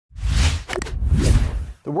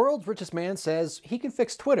The world's richest man says he can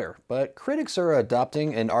fix Twitter, but critics are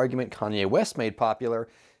adopting an argument Kanye West made popular,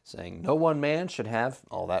 saying no one man should have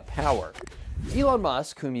all that power. Elon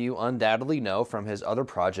Musk, whom you undoubtedly know from his other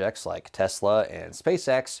projects like Tesla and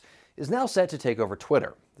SpaceX, is now set to take over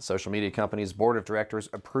Twitter. The social media company's board of directors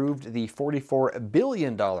approved the $44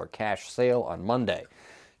 billion cash sale on Monday.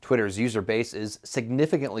 Twitter's user base is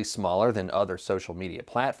significantly smaller than other social media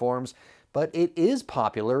platforms, but it is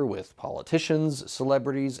popular with politicians,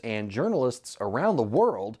 celebrities, and journalists around the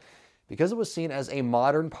world because it was seen as a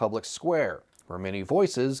modern public square where many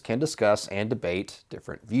voices can discuss and debate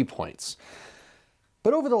different viewpoints.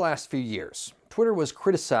 But over the last few years, Twitter was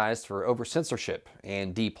criticized for over-censorship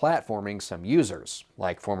and deplatforming some users,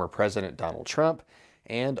 like former President Donald Trump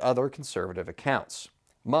and other conservative accounts.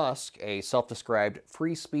 Musk, a self-described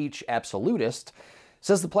free speech absolutist,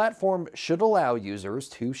 says the platform should allow users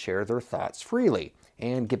to share their thoughts freely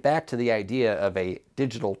and get back to the idea of a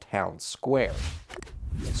digital town square.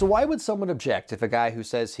 So why would someone object if a guy who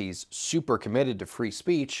says he's super committed to free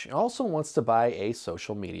speech also wants to buy a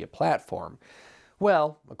social media platform?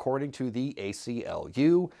 Well, according to the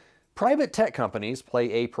ACLU, private tech companies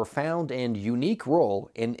play a profound and unique role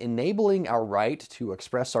in enabling our right to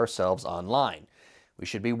express ourselves online. We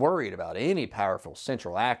should be worried about any powerful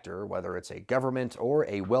central actor, whether it's a government or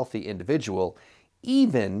a wealthy individual,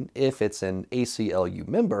 even if it's an ACLU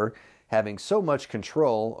member, having so much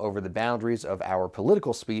control over the boundaries of our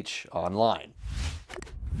political speech online.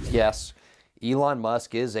 Yes, Elon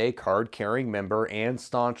Musk is a card-carrying member and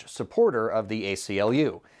staunch supporter of the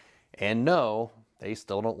ACLU. And no, they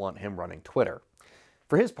still don't want him running Twitter.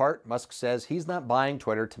 For his part, Musk says he's not buying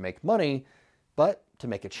Twitter to make money, but to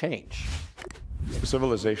make a change.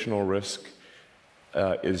 Civilizational risk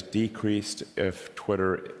is decreased if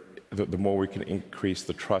Twitter, the more we can increase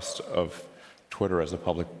the trust of Twitter as a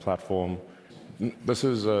public platform. This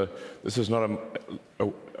is not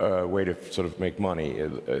a way to sort of make money.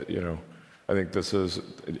 I think this is.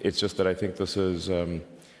 It's just that I think this is.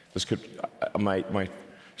 This could. My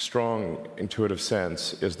strong intuitive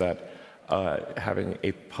sense is that having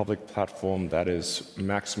a public platform that is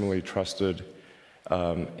maximally trusted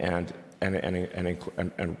and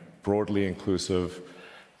broadly inclusive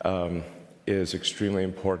is extremely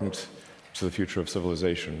important to the future of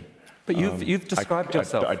civilization. But you've described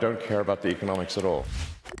yourself. I don't care about the economics at all.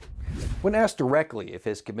 When asked directly if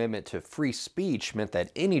his commitment to free speech meant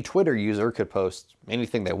that any Twitter user could post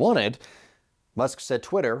anything they wanted, Musk said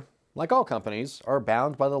Twitter, like all companies, are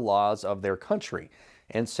bound by the laws of their country.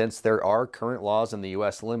 And since there are current laws in the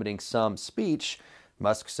U.S. limiting some speech,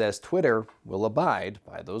 Musk says Twitter will abide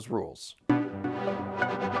by those rules.